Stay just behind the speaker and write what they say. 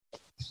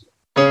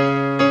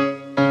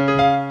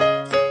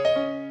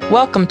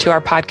Welcome to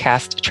our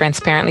podcast,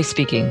 Transparently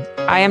Speaking.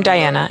 I am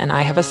Diana, and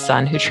I have a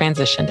son who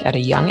transitioned at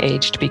a young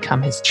age to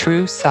become his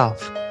true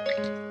self.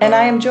 And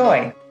I am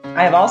Joy.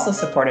 I have also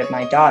supported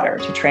my daughter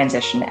to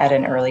transition at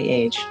an early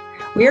age.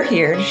 We are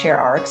here to share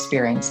our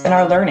experience and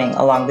our learning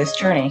along this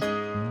journey.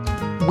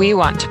 We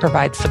want to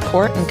provide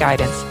support and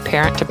guidance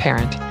parent to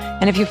parent.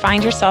 And if you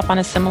find yourself on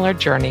a similar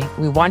journey,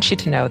 we want you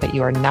to know that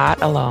you are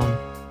not alone.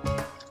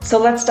 So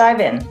let's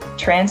dive in,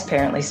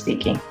 Transparently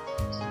Speaking.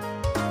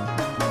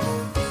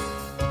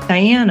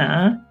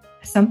 Diana,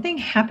 something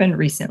happened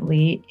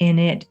recently, and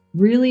it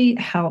really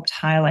helped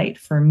highlight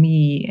for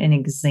me an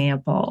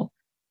example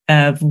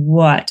of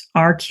what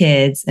our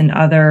kids and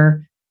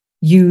other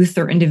youth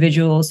or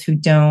individuals who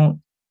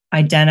don't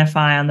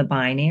identify on the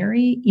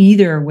binary,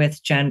 either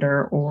with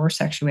gender or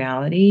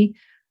sexuality,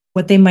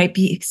 what they might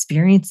be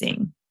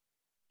experiencing,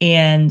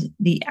 and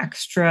the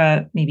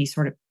extra maybe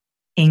sort of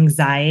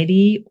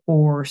anxiety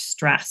or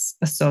stress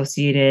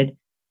associated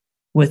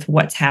with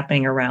what's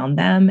happening around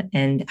them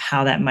and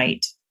how that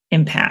might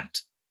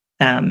impact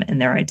them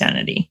and their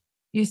identity.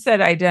 You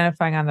said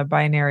identifying on the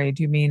binary.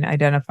 Do you mean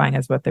identifying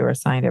as what they were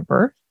assigned at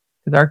birth?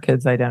 Because our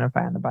kids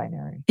identify on the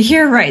binary.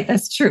 You're right.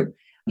 That's true.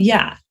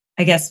 Yeah.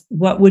 I guess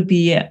what would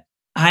be,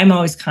 I'm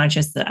always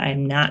conscious that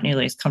I'm not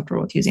nearly as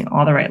comfortable with using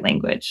all the right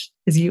language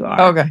as you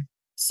are. Okay.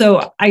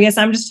 So I guess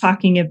I'm just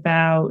talking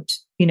about,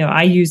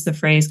 I use the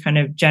phrase kind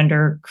of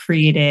gender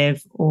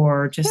creative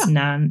or just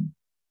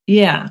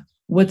Yeah.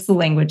 What's the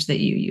language that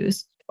you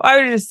use? Well,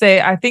 I would just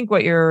say, I think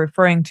what you're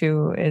referring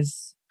to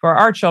is for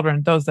our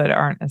children, those that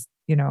aren't,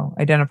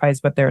 identify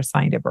as what they're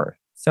assigned at birth.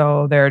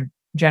 So they're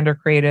gender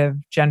creative,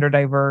 gender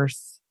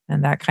diverse,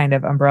 and that kind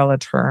of umbrella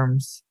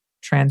terms.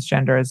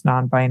 Transgender is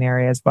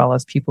non-binary, as well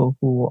as people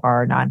who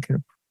are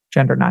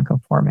gender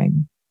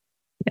non-conforming,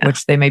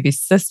 which they may be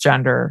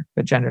cisgender,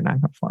 but gender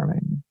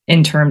non-conforming.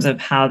 In terms of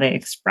how they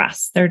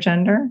express their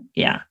gender?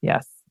 Yeah.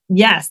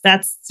 Yes,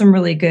 that's some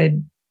really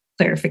good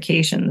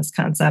clarification. This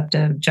concept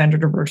of gender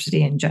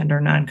diversity and gender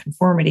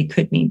nonconformity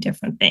could mean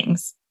different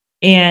things.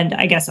 And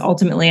I guess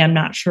ultimately, I'm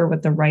not sure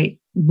what the right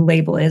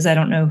label is. I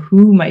don't know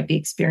who might be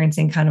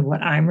experiencing kind of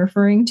what I'm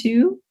referring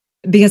to,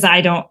 because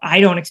I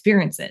don't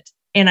experience it.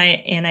 And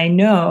I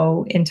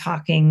know in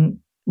talking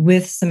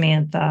with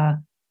Samantha,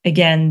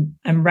 again,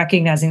 I'm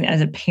recognizing that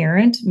as a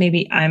parent,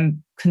 maybe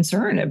I'm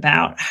concerned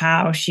about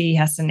how she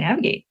has to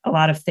navigate a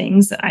lot of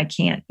things that I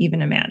can't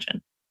even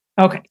imagine.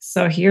 Okay,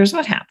 so here's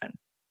what happened.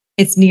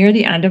 It's near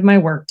the end of my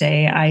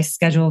workday. I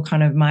schedule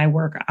kind of my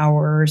work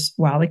hours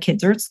while the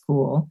kids are at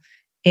school.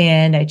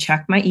 And I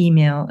check my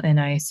email and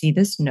I see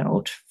this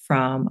note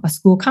from a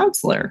school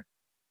counselor.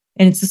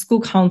 And it's a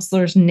school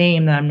counselor's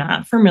name that I'm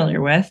not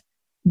familiar with.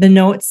 The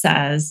note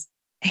says,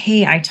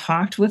 "Hey, I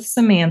talked with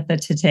Samantha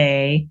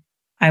today.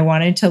 I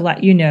wanted to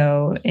let you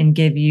know and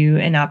give you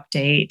an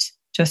update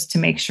just to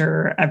make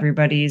sure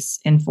everybody's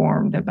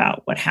informed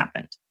about what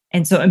happened."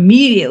 And so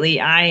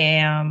immediately I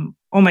am,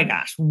 oh my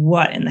gosh,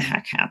 what in the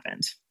heck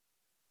happened?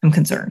 I'm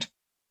concerned.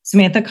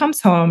 Samantha comes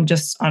home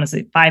just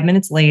honestly 5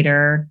 minutes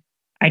later.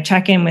 I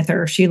check in with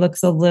her. She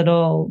looks a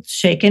little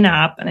shaken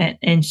up.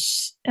 And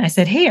I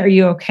said, "Hey, are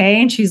you okay?"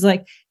 And she's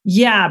like,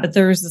 "Yeah, but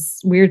there's this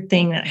weird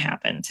thing that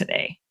happened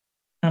today."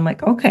 And I'm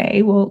like,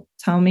 "Okay, well,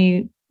 tell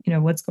me,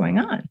 what's going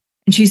on?"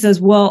 And she says,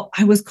 "Well,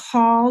 I was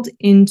called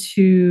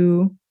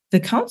into the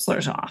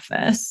counselor's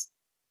office."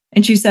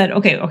 And she said,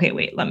 okay,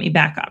 wait, let me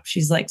back up.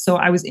 She's like, "So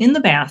I was in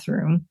the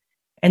bathroom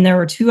and there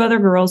were two other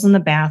girls in the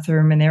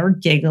bathroom and they were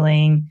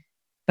giggling,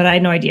 but I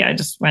had no idea. I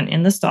just went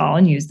in the stall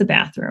and used the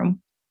bathroom.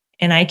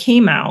 And I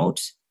came out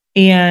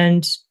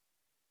and,"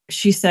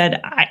 she said,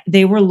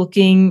 "they were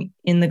looking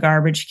in the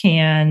garbage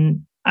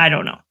can. I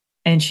don't know."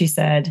 And she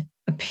said,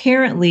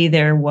 apparently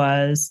there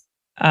was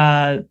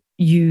a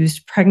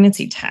used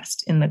pregnancy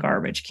test in the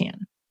garbage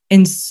can.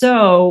 And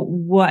so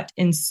what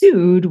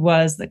ensued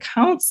was the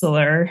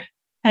counselor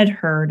had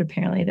heard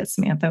apparently that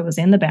Samantha was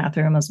in the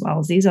bathroom as well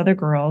as these other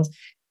girls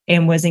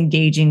and was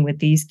engaging with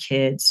these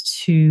kids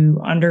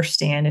to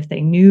understand if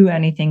they knew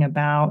anything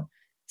about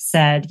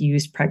said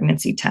used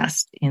pregnancy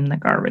test in the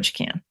garbage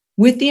can,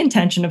 with the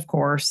intention, of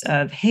course,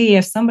 of, hey,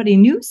 if somebody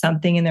knew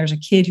something and there's a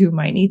kid who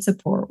might need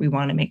support, we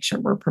want to make sure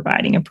we're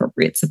providing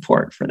appropriate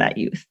support for that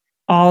youth.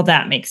 All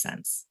that makes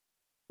sense.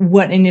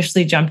 What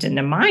initially jumped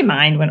into my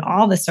mind when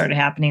all this started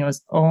happening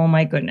was, oh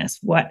my goodness,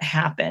 what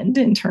happened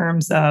in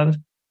terms of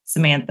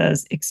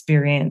Samantha's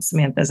experience,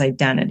 Samantha's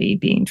identity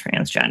being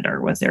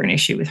transgender? Was there an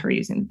issue with her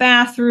using the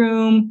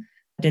bathroom?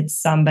 Did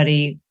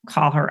somebody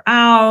call her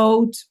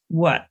out?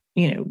 What?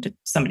 Did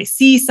somebody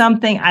see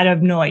something? I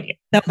have no idea.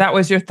 That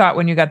was your thought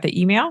when you got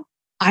the email?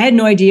 I had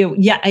no idea.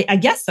 Yeah, I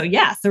guess so.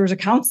 Yes, there was a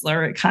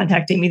counselor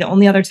contacting me. The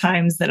only other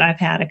times that I've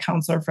had a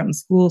counselor from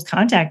schools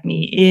contact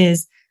me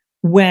is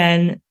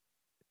when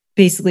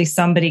basically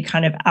somebody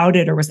kind of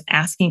outed or was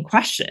asking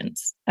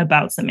questions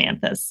about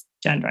Samantha's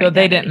gender So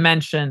identity.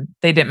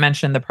 they didn't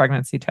mention the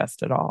pregnancy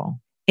test at all.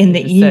 In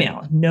the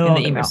email.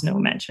 There was no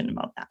mention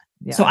about that.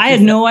 Yeah, so I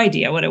had no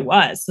idea what it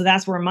was. So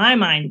that's where my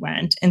mind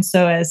went. And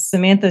so as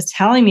Samantha's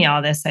telling me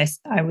all this,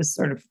 I was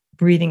sort of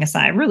breathing a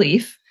sigh of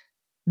relief.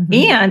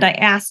 And I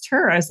asked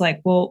her, I was like,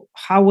 well,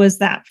 how was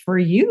that for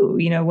you?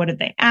 What did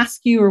they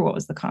ask you, or what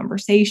was the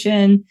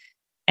conversation?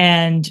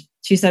 And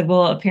she said,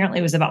 well, apparently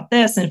it was about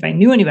this. And if I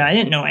knew anybody, I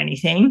didn't know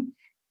anything.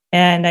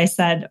 And I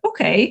said,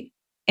 okay.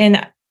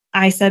 And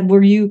I said,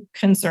 were you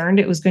concerned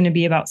it was going to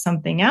be about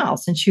something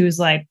else? And she was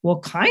like, well,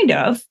 kind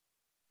of.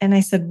 And I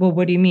said, well,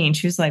 what do you mean?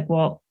 She was like,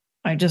 well,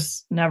 I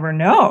just never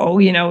know.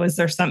 Is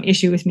there some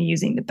issue with me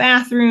using the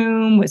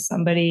bathroom with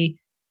somebody?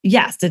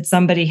 Yes. Did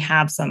somebody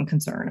have some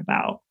concern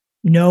about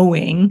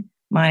knowing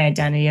my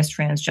identity as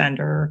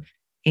transgender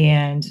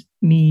and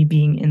me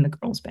being in the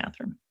girls'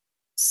 bathroom?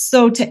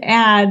 So to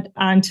add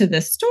on to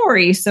this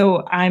story,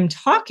 so I'm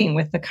talking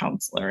with the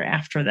counselor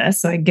after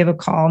this. So I give a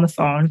call on the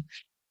phone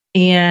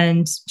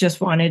and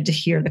just wanted to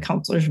hear the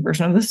counselor's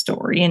version of the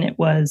story. And it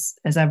was,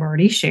 as I've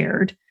already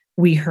shared,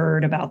 we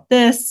heard about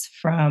this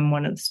from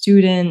one of the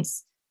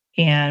students,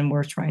 and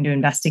we're trying to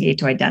investigate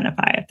to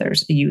identify if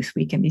there's a youth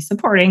we can be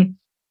supporting.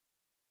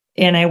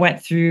 And I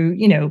went through,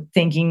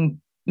 thanking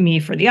me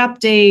for the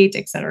update,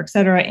 et cetera, et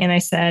cetera. And I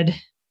said,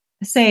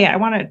 I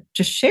want to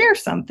just share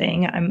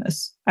something.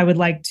 I would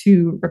like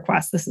to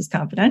request, this is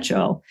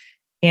confidential.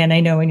 And I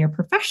know in your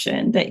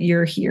profession that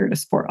you're here to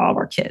support all of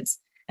our kids.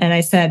 And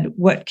I said,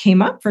 what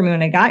came up for me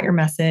when I got your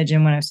message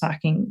and when I was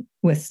talking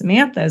with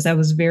Samantha is I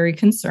was very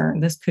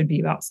concerned this could be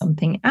about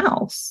something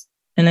else.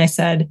 And I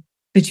said,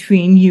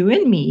 between you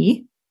and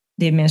me,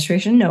 the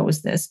administration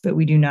knows this, but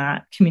we do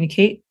not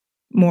communicate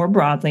more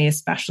broadly,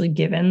 especially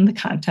given the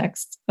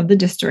context of the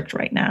district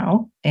right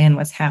now and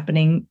what's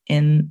happening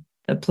in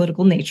the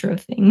political nature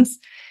of things.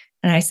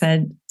 And I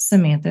said,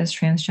 Samantha is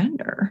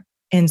transgender.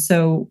 And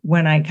so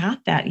when I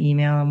got that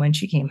email and when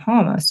she came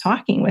home, I was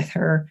talking with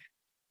her,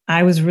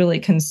 I was really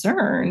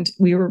concerned.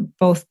 We were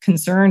both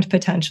concerned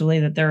potentially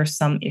that there was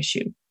some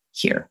issue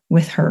here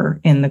with her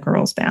in the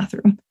girls'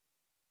 bathroom.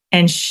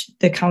 And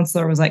the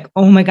counselor was like,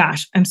 oh my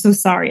gosh, I'm so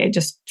sorry. I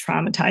just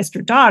traumatized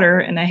her daughter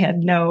and I had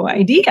no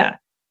idea.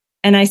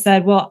 And I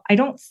said, well, I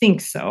don't think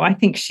so. I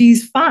think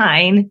she's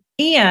fine.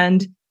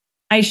 And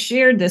I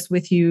shared this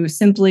with you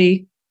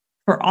simply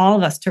for all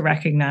of us to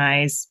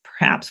recognize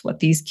perhaps what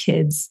these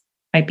kids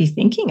might be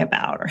thinking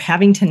about or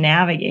having to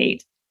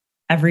navigate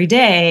every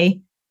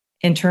day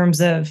in terms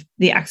of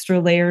the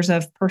extra layers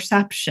of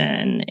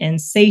perception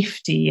and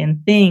safety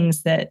and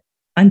things that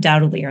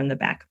undoubtedly are in the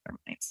back of their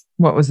minds.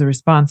 What was the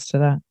response to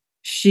that?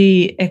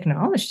 She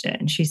acknowledged it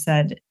and she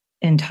said,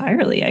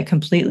 entirely, I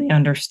completely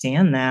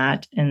understand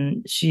that.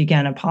 And she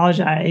again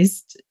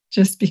apologized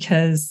just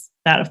because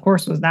that, of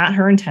course, was not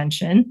her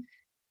intention.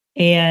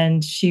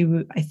 And she,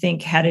 I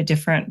think, had a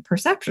different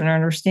perception or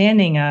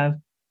understanding of,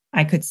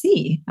 I could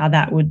see how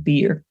that would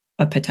be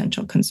a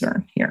potential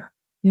concern here.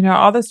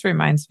 All this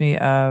reminds me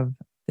of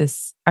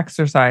this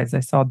exercise I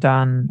saw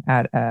done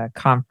at a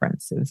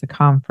conference. It was a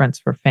conference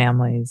for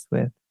families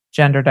with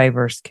gender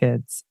diverse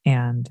kids.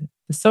 And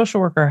the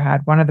social worker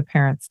had one of the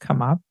parents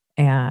come up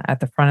and at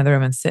the front of the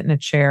room and sit in a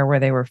chair where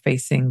they were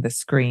facing the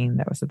screen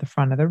that was at the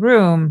front of the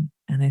room.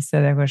 And they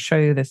said, I'm going to show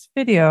you this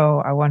video.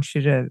 I want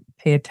you to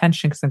pay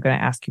attention because I'm going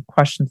to ask you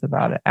questions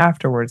about it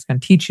afterwards. I'm going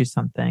to teach you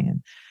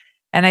something.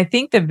 And I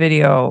think the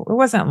video, it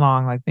wasn't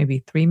long, like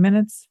maybe 3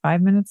 minutes,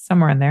 5 minutes,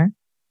 somewhere in there.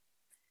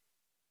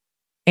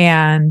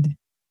 And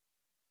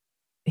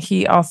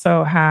he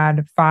also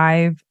had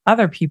 5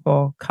 other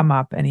people come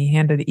up and he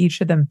handed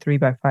each of them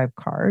 3x5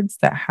 cards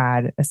that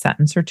had a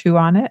sentence or two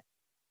on it.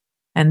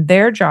 And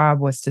their job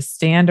was to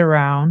stand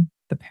around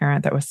the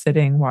parent that was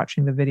sitting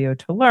watching the video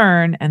to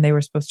learn. And they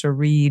were supposed to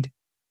read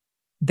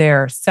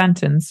their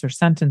sentence or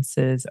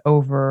sentences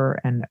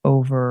over and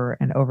over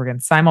and over again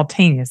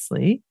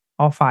simultaneously,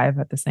 all 5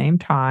 at the same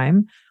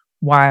time,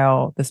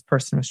 while this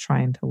person was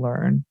trying to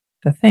learn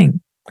the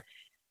thing.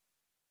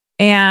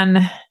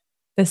 And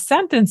the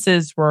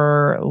sentences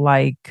were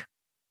like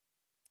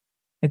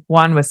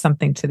one was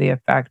something to the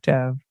effect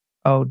of,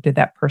 oh, did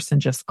that person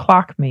just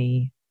clock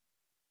me?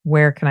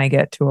 Where can I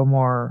get to a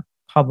more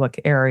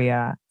public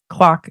area?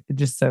 Clock,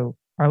 just so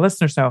our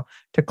listeners know,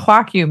 to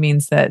clock you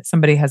means that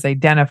somebody has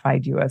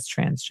identified you as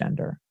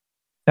transgender.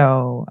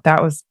 So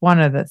that was one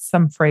of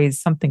some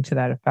phrase, something to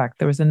that effect.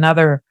 There was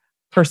another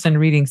person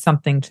reading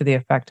something to the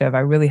effect of, I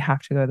really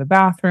have to go to the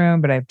bathroom,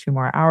 but I have 2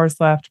 more hours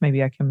left.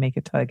 Maybe I can make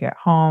it till I get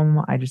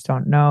home. I just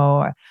don't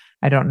know.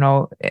 I don't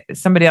know.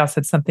 Somebody else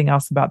said something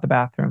else about the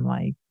bathroom,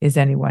 like, is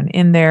anyone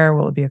in there?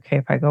 Will it be okay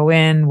if I go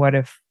in? What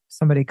if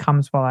somebody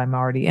comes while I'm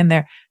already in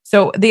there?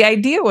 So the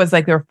idea was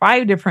like there were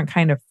 5 different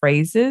kind of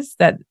phrases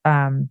that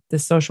the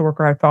social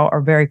worker I felt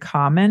are very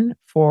common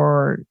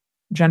for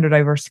gender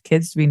diverse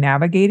kids to be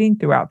navigating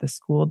throughout the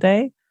school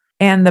day.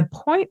 And the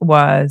point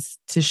was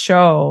to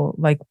show,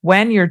 like,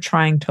 when you're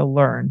trying to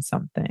learn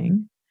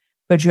something,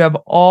 but you have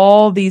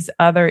all these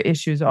other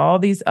issues, all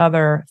these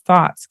other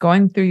thoughts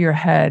going through your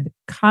head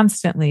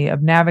constantly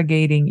of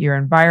navigating your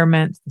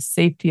environment, the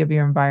safety of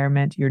your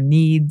environment, your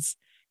needs.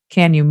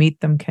 Can you meet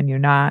them? Can you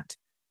not?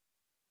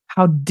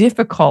 How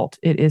difficult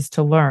it is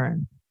to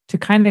learn, to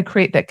kind of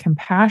create that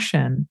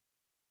compassion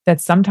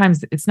that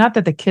sometimes it's not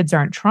that the kids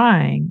aren't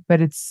trying,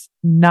 but it's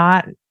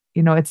not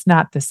it's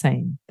not the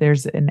same.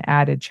 There's an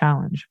added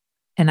challenge.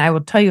 And I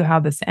will tell you how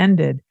this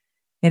ended.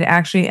 It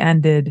actually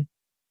ended,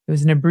 it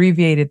was an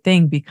abbreviated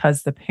thing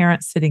because the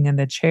parent sitting in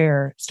the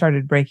chair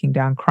started breaking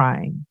down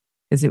crying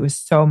because it was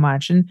so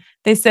much. And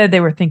they said they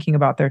were thinking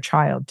about their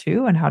child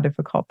too and how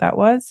difficult that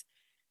was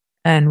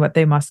and what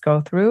they must go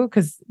through.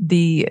 Because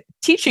the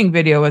teaching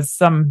video was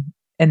some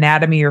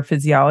anatomy or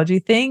physiology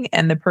thing.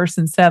 And the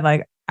person said,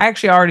 like, I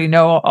actually already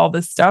know all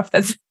this stuff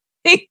that's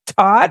being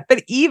taught.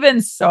 But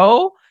even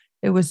so,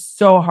 it was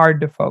so hard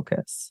to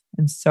focus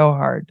and so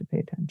hard to pay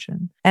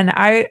attention. And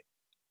I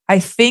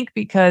think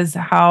because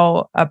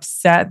how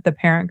upset the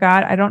parent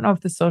got, I don't know if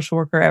the social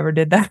worker ever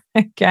did that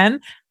again.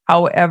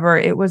 However,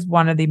 it was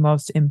one of the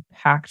most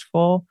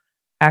impactful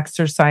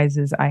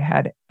exercises I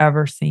had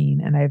ever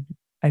seen. And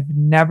I've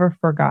never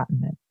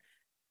forgotten it.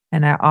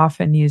 And I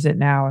often use it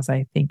now as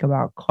I think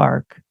about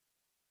Clark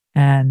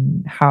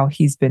and how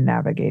he's been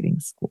navigating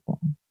school.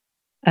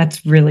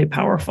 That's really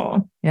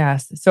powerful.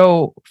 Yes.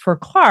 So for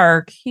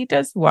Clark, he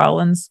does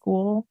well in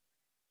school.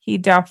 He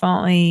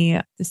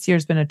definitely, this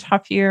year's been a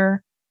tough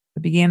year. At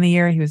the beginning of the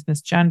year, he was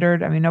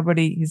misgendered. I mean,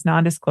 he's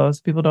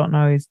non-disclosed. People don't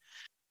know he's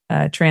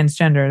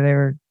transgender. They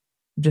were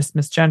just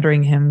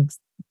misgendering him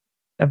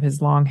of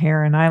his long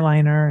hair and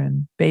eyeliner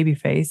and baby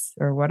face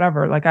or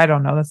whatever. Like, I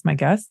don't know. That's my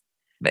guess.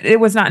 But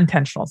it was not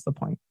intentional is the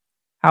point.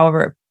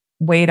 However, it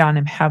weighed on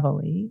him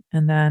heavily.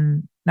 And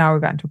then now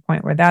we've gotten to a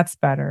point where that's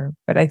better.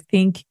 But I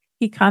think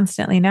he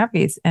constantly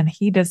navigates and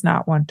he does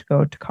not want to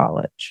go to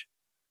college.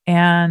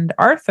 And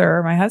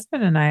Arthur, my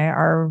husband, and I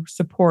are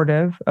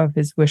supportive of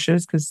his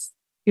wishes because,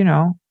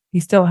 he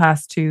still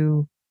has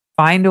to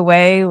find a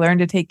way, learn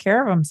to take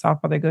care of himself,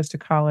 whether he goes to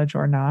college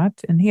or not.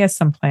 And he has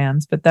some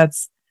plans, but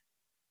that's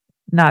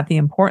not the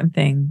important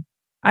thing.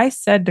 I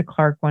said to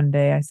Clark one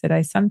day,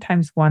 I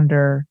sometimes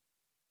wonder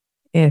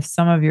if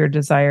some of your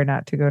desire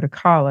not to go to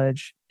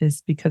college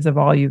is because of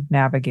all you've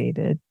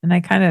navigated. And I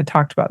kind of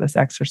talked about this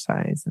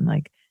exercise and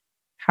like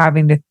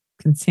having to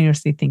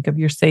continuously think of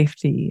your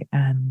safety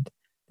and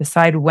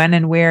decide when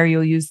and where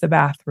you'll use the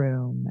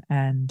bathroom.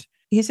 And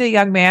he's a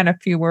young man, a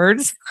few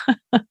words.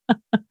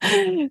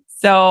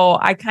 So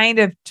I kind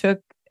of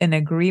took an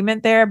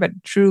agreement there, but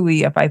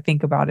truly, if I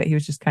think about it, he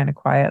was just kind of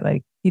quiet.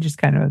 Like he just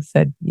kind of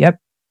said, yep.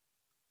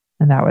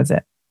 And that was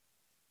it.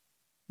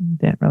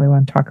 Didn't really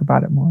want to talk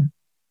about it more.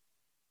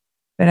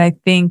 But I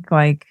think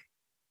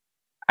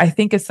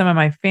of some of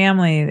my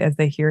family, as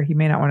they hear he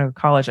may not want to go to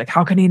college, like,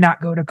 how can he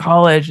not go to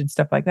college and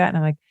stuff like that? And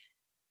I'm like,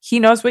 he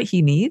knows what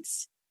he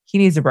needs. He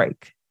needs a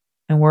break.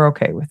 And we're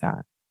okay with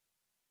that.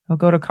 He'll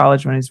go to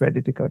college when he's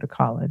ready to go to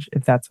college,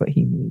 if that's what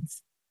he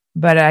needs.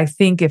 But I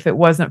think if it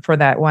wasn't for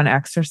that one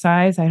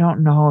exercise, I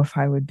don't know if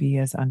I would be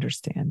as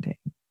understanding.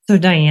 So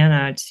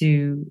Diana,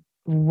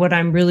 what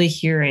I'm really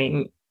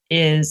hearing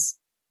is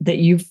that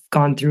you've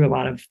gone through a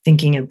lot of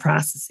thinking and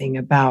processing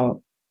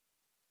about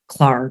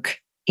Clark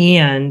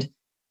and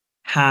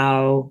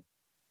how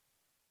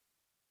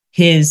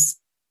his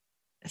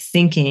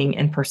thinking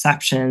and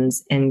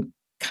perceptions and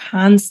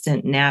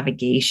constant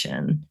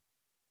navigation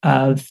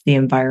of the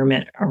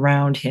environment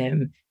around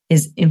him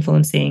is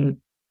influencing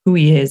who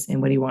he is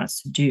and what he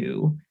wants to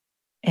do.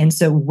 And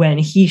so when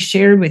he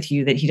shared with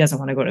you that he doesn't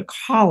want to go to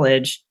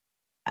college,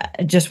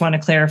 I just want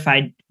to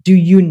clarify, do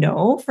you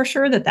know for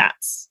sure that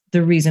that's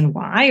the reason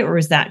why, or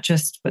is that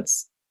just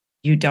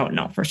you don't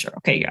know for sure?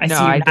 Okay. I see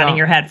you nodding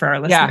your head for our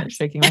listeners. Yeah,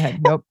 shaking my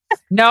head. Nope.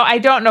 No, I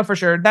don't know for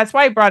sure. That's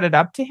why I brought it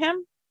up to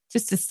him,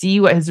 just to see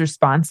what his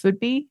response would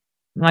be.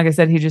 And like I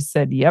said, he just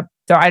said, yep.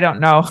 So I don't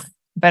know,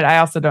 but I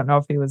also don't know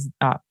if he was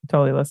not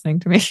totally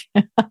listening to me.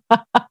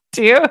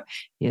 To you.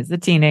 He is a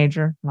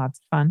teenager. Lots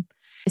of fun.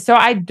 So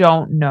I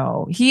don't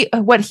know.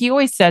 What he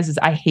always says is,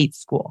 I hate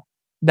school.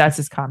 That's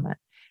his comment.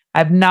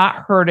 I've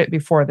not heard it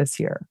before this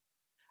year.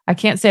 I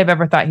can't say I've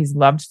ever thought he's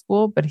loved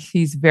school, but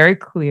he's very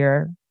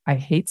clear. I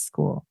hate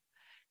school.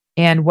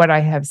 And what I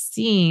have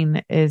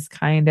seen is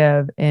kind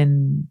of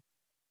in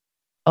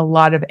a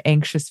lot of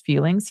anxious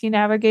feelings he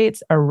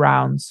navigates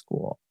around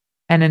school.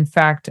 And in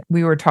fact,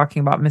 we were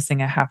talking about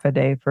missing a half a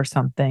day for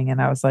something. And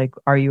I was like,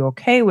 are you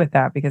okay with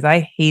that? Because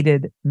I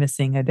hated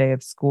missing a day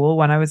of school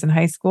when I was in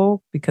high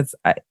school, because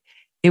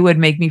it would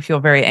make me feel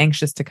very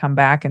anxious to come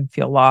back and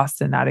feel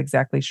lost and not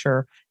exactly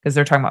sure, because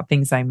they're talking about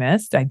things I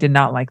missed. I did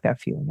not like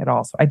that feeling at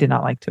all. So I did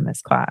not like to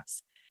miss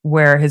class.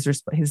 Where his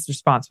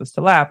response was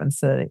to laugh and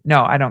say,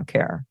 no, I don't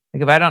care.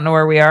 Like, if I don't know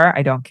where we are,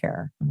 I don't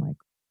care. I'm like,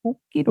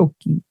 okie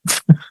dokie.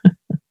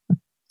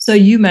 So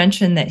you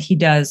mentioned that he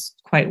does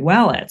quite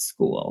well at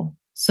school.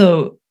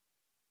 So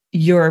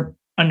your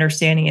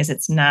understanding is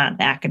it's not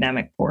the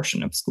academic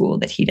portion of school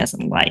that he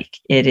doesn't like.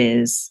 It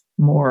is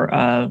more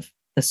of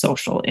the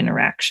social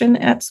interaction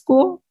at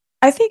school.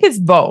 I think it's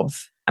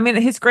both. I mean,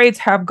 his grades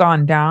have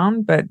gone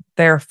down, but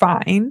they're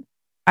fine.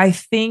 I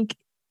think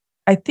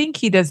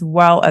he does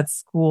well at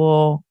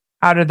school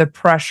out of the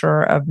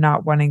pressure of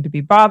not wanting to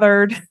be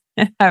bothered,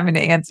 having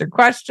to answer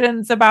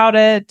questions about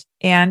it.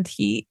 And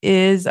he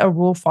is a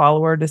rule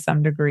follower to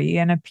some degree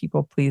and a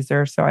people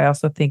pleaser. So I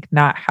also think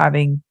not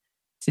having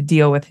to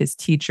deal with his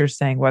teacher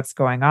saying what's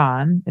going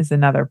on is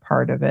another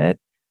part of it,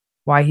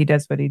 why he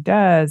does what he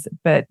does.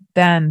 But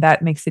then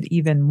that makes it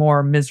even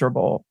more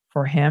miserable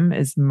for him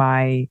is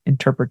my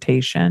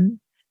interpretation,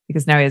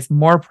 because now he has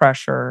more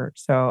pressure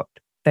so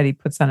that he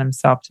puts on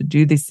himself to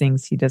do these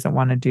things he doesn't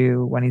want to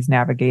do when he's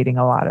navigating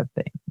a lot of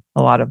things,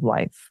 a lot of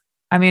life.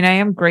 I mean, I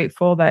am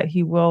grateful that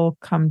he will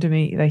come to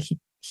me, that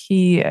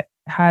he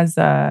has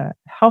a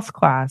health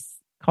class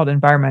called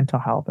environmental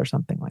health or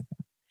something like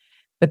that.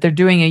 But they're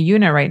doing a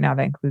unit right now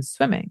that includes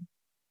swimming.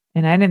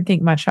 And I didn't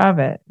think much of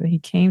it, but he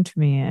came to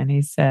me and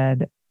he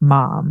said,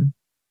 Mom,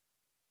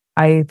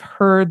 I've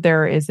heard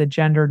there is a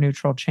gender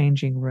neutral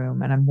changing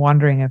room and I'm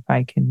wondering if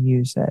I can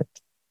use it.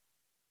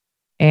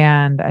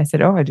 And I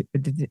said, oh, I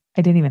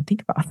didn't even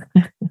think about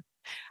it.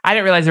 I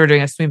didn't realize they were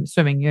doing a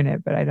swimming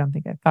unit, but I don't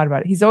think I thought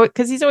about it.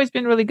 Because he's always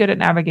been really good at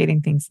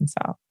navigating things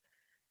himself.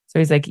 So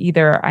he's like,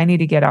 either I need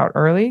to get out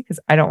early because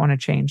I don't want to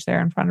change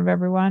there in front of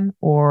everyone,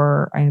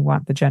 or I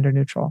want the gender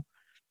neutral.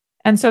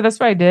 And so that's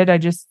what I did. I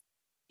just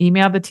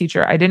emailed the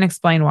teacher. I didn't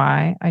explain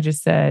why. I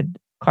just said,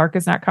 Clark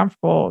is not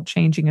comfortable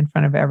changing in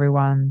front of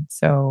everyone.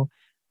 So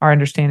our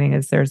understanding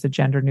is there's a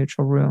gender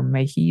neutral room.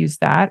 May he use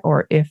that?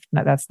 Or if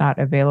that's not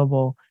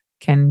available,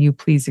 can you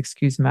please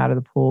excuse him out of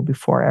the pool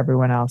before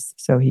everyone else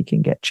so he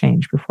can get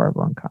changed before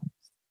everyone comes?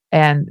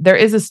 And there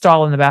is a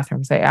stall in the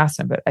bathroom because I asked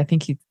him, but I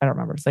think I don't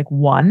remember. It's like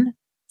 1.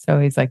 So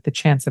he's like, the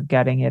chance of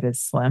getting it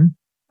is slim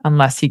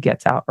unless he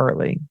gets out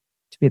early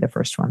to be the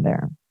first one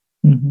there.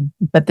 Mm-hmm.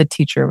 But the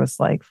teacher was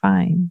like,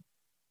 fine.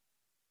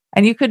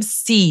 And you could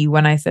see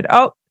when I said,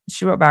 oh,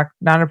 she wrote back,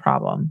 not a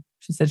problem.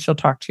 She said she'll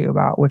talk to you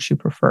about what you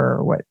prefer,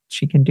 or what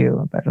she can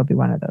do, but it'll be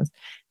one of those.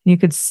 And you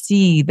could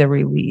see the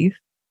relief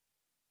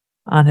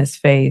on his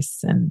face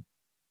and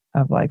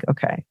of like,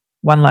 okay,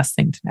 one less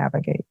thing to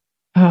navigate.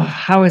 Oh,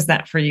 how is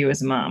that for you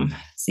as a mom,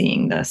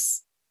 seeing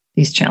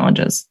these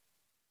challenges?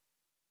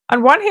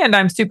 On one hand,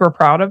 I'm super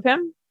proud of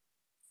him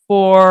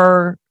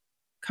for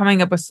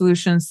coming up with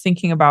solutions,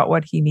 thinking about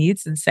what he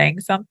needs and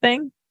saying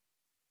something,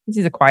 because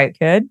he's a quiet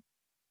kid.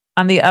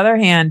 On the other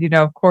hand,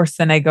 of course,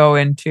 then I go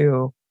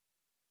into,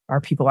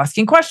 are people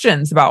asking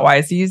questions about why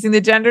is he using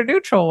the gender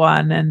neutral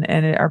one?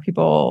 And are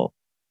people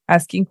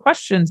asking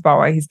questions about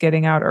why he's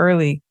getting out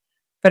early?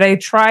 But I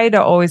try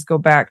to always go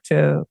back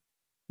to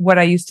what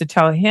I used to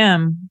tell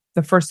him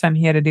the first time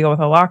he had to deal with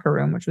a locker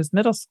room, which was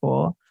middle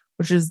school,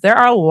 which is there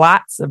are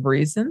lots of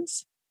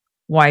reasons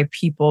why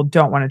people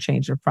don't want to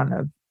change in front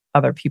of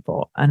other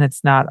people. And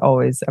it's not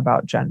always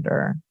about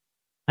gender.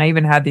 I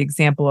even had the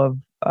example of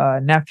a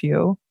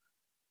nephew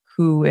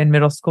who in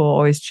middle school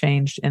always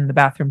changed in the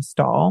bathroom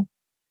stall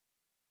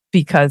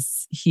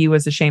because he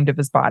was ashamed of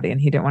his body and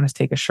he didn't want to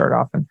take his shirt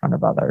off in front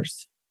of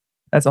others.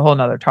 That's a whole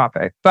nother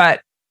topic.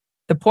 But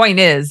the point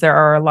is, there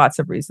are lots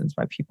of reasons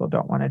why people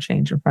don't want to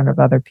change in front of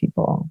other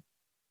people.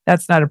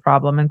 That's not a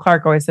problem. And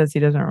Clark always says he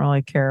doesn't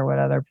really care what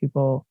other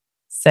people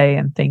say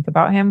and think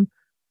about him,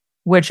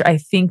 which I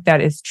think that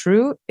is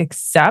true,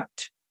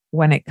 except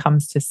when it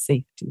comes to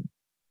safety.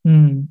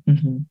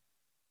 Mm-hmm.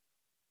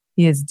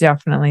 He is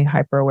definitely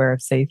hyper aware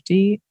of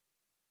safety,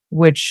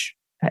 which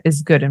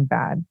is good and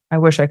bad. I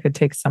wish I could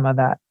take some of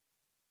that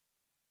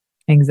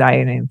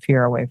anxiety and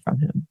fear away from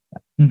him.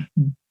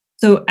 Mm-hmm.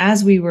 So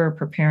as we were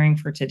preparing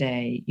for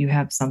today, you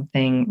have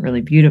something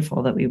really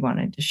beautiful that we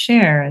wanted to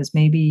share as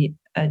maybe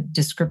a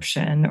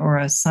description or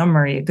a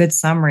summary, a good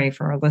summary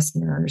for our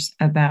listeners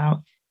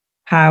about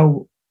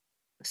how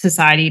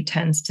society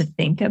tends to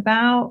think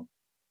about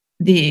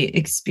the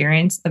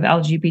experience of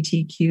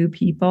LGBTQ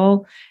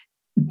people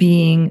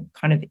being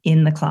kind of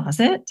in the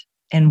closet,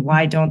 and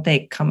why don't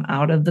they come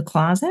out of the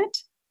closet,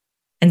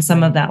 and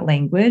some of that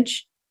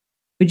language.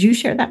 Would you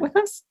share that with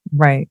us?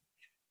 Right.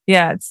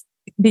 Yeah, it's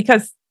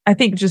because I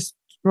think, just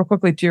real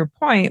quickly to your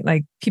point,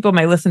 like people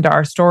may listen to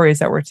our stories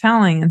that we're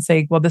telling and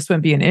say, well, this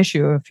wouldn't be an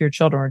issue if your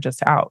children were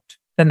just out.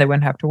 Then they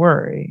wouldn't have to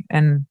worry.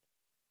 And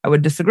I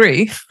would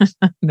disagree.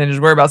 Then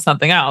just worry about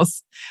something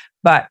else.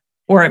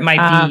 Or it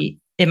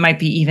might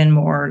be even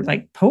more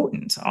like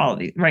potent, all of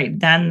these, right?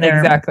 Then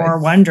they're more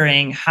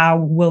wondering, how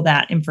will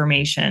that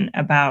information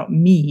about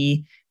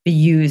me be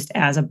used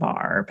as a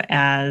barb,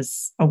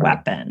 as a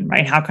weapon,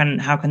 right? How can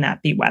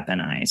that be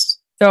weaponized?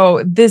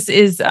 So this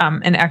is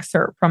an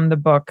excerpt from the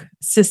book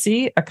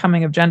Sissy, A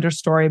Coming of Gender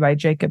Story by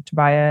Jacob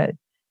Tobiah.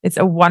 It's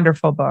a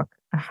wonderful book.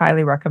 I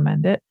highly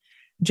recommend it.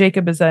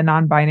 Jacob is a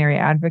non-binary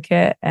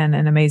advocate and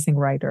an amazing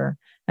writer.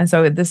 And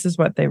so this is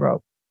what they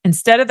wrote.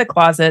 Instead of the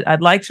closet,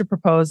 I'd like to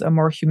propose a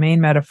more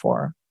humane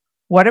metaphor.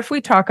 What if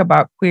we talk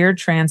about queer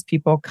trans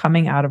people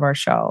coming out of our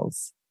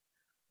shells?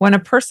 When a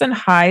person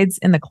hides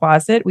in the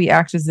closet, we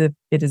act as if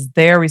it is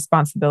their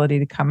responsibility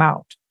to come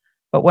out.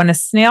 But when a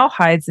snail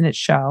hides in its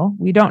shell,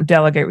 we don't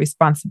delegate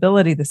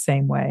responsibility the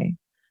same way.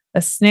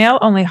 A snail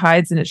only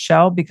hides in its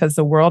shell because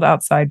the world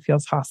outside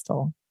feels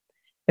hostile.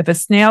 If a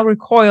snail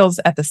recoils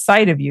at the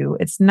sight of you,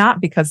 it's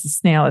not because the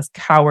snail is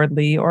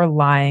cowardly or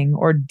lying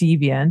or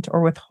deviant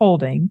or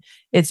withholding.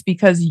 It's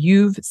because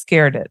you've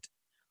scared it.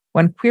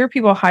 When queer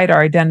people hide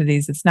our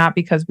identities, it's not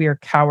because we are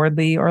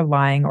cowardly or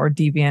lying or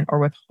deviant or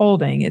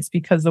withholding. It's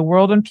because the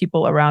world and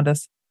people around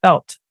us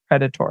felt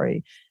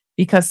predatory,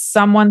 because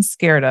someone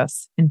scared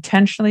us,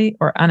 intentionally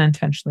or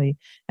unintentionally,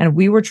 and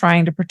we were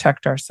trying to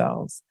protect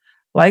ourselves.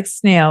 Like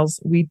snails,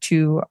 we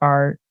too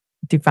are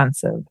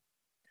defensive.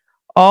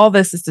 All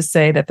this is to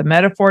say that the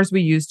metaphors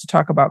we use to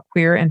talk about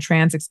queer and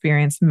trans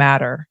experience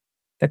matter.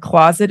 The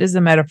closet is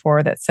a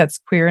metaphor that sets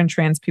queer and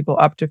trans people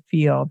up to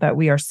feel that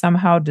we are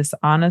somehow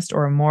dishonest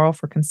or immoral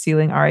for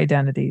concealing our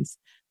identities,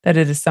 that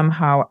it is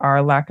somehow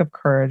our lack of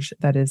courage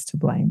that is to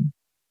blame.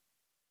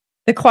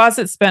 The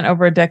closet spent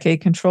over a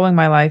decade controlling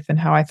my life and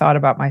how I thought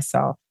about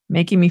myself,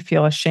 making me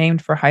feel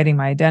ashamed for hiding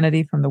my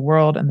identity from the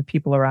world and the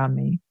people around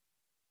me.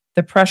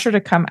 The pressure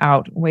to come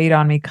out weighed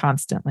on me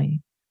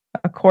constantly.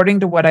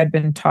 According to what I'd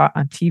been taught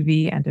on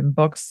TV and in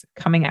books,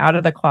 coming out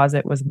of the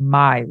closet was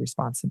my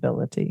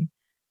responsibility.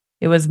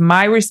 It was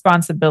my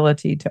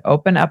responsibility to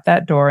open up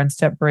that door and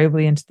step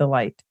bravely into the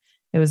light.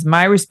 It was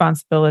my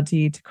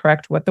responsibility to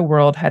correct what the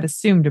world had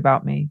assumed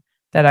about me,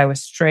 that I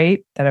was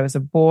straight, that I was a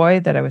boy,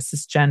 that I was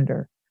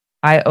cisgender.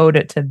 I owed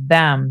it to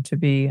them to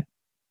be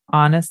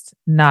honest,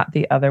 not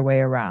the other way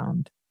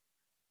around.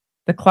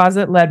 The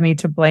closet led me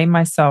to blame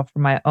myself for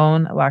my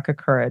own lack of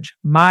courage,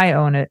 my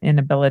own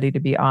inability to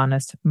be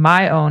honest,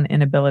 my own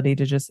inability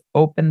to just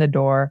open the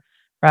door,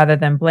 rather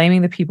than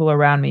blaming the people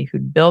around me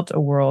who'd built a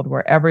world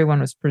where everyone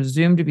was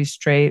presumed to be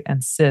straight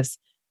and cis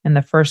in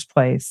the first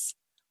place,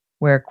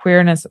 where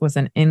queerness was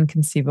an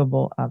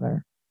inconceivable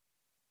other.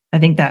 I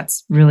think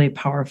that's really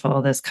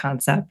powerful, this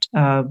concept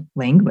of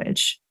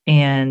language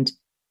and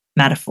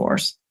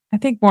metaphors. I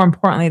think more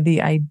importantly,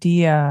 the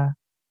idea,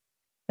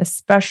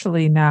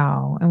 especially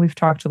now, and we've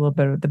talked a little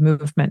bit of the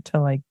movement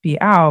to like be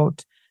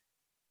out,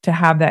 to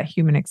have that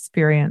human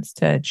experience,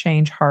 to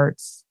change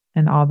hearts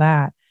and all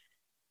that.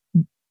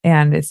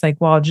 And it's like,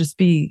 well, just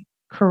be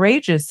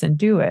courageous and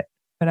do it.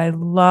 But I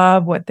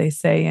love what they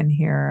say in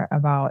here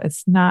about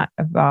it's not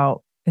up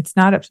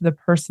to the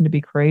person to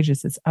be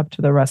courageous. It's up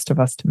to the rest of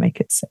us to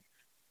make it safe.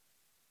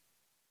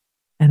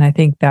 And I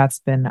think that's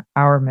been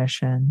our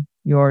mission,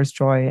 yours,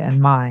 Joy, and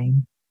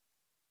mine,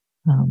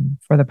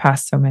 for the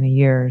past so many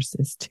years,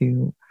 is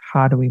to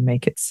how do we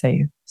make it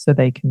safe so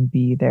they can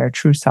be their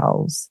true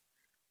selves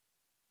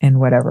in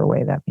whatever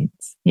way that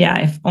means.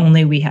 Yeah, if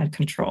only we had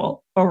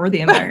control over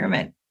the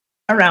environment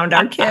around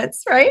our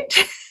kids, right?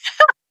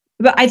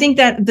 But I think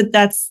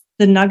that's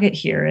the nugget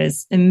here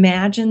is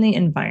imagine the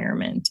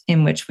environment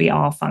in which we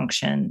all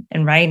function.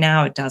 And right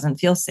now it doesn't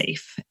feel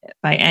safe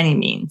by any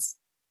means.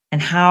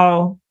 And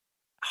how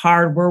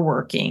hard we're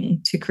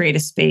working to create a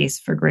space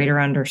for greater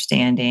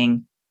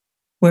understanding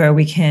where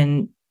we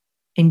can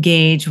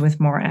engage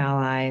with more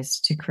allies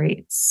to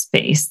create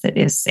space that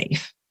is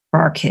safe for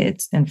our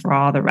kids and for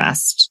all the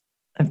rest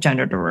of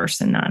gender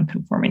diverse and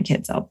non-conforming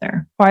kids out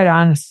there. Quite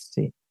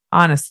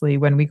honestly,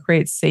 when we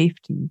create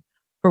safety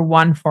for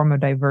one form of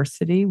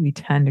diversity, we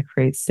tend to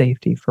create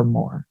safety for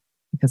more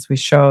because we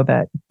show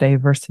that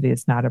diversity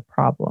is not a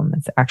problem.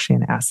 It's actually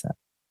an asset.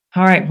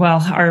 All right.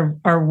 Well,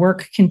 our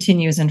work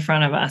continues in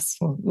front of us.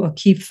 We'll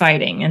keep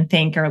fighting and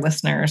thank our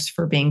listeners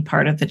for being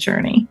part of the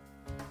journey.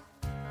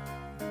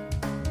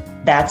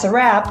 That's a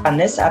wrap on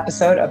this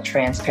episode of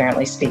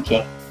Transparently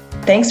Speaking.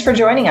 Thanks for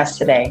joining us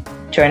today.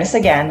 Join us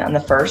again on the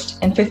 1st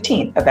and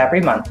 15th of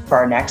every month for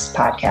our next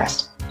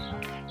podcast.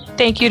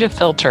 Thank you to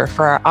Filter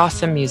for our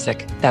awesome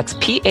music. That's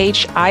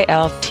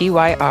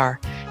PHILTYR.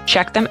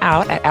 Check them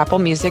out at Apple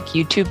Music,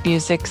 YouTube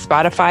Music,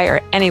 Spotify,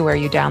 or anywhere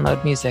you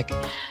download music.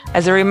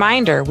 As a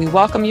reminder, we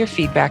welcome your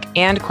feedback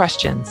and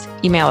questions.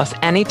 Email us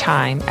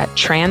anytime at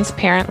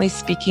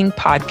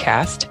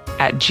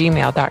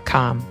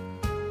transparentlyspeakingpodcast@gmail.com.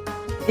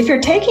 If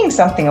you're taking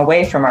something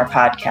away from our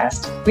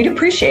podcast, we'd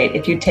appreciate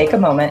if you'd take a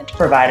moment to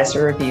provide us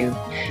a review.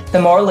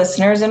 The more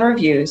listeners and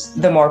reviews,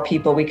 the more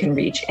people we can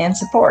reach and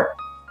support.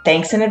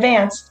 Thanks in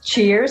advance.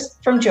 Cheers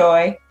from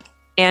Joy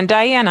and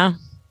Diana.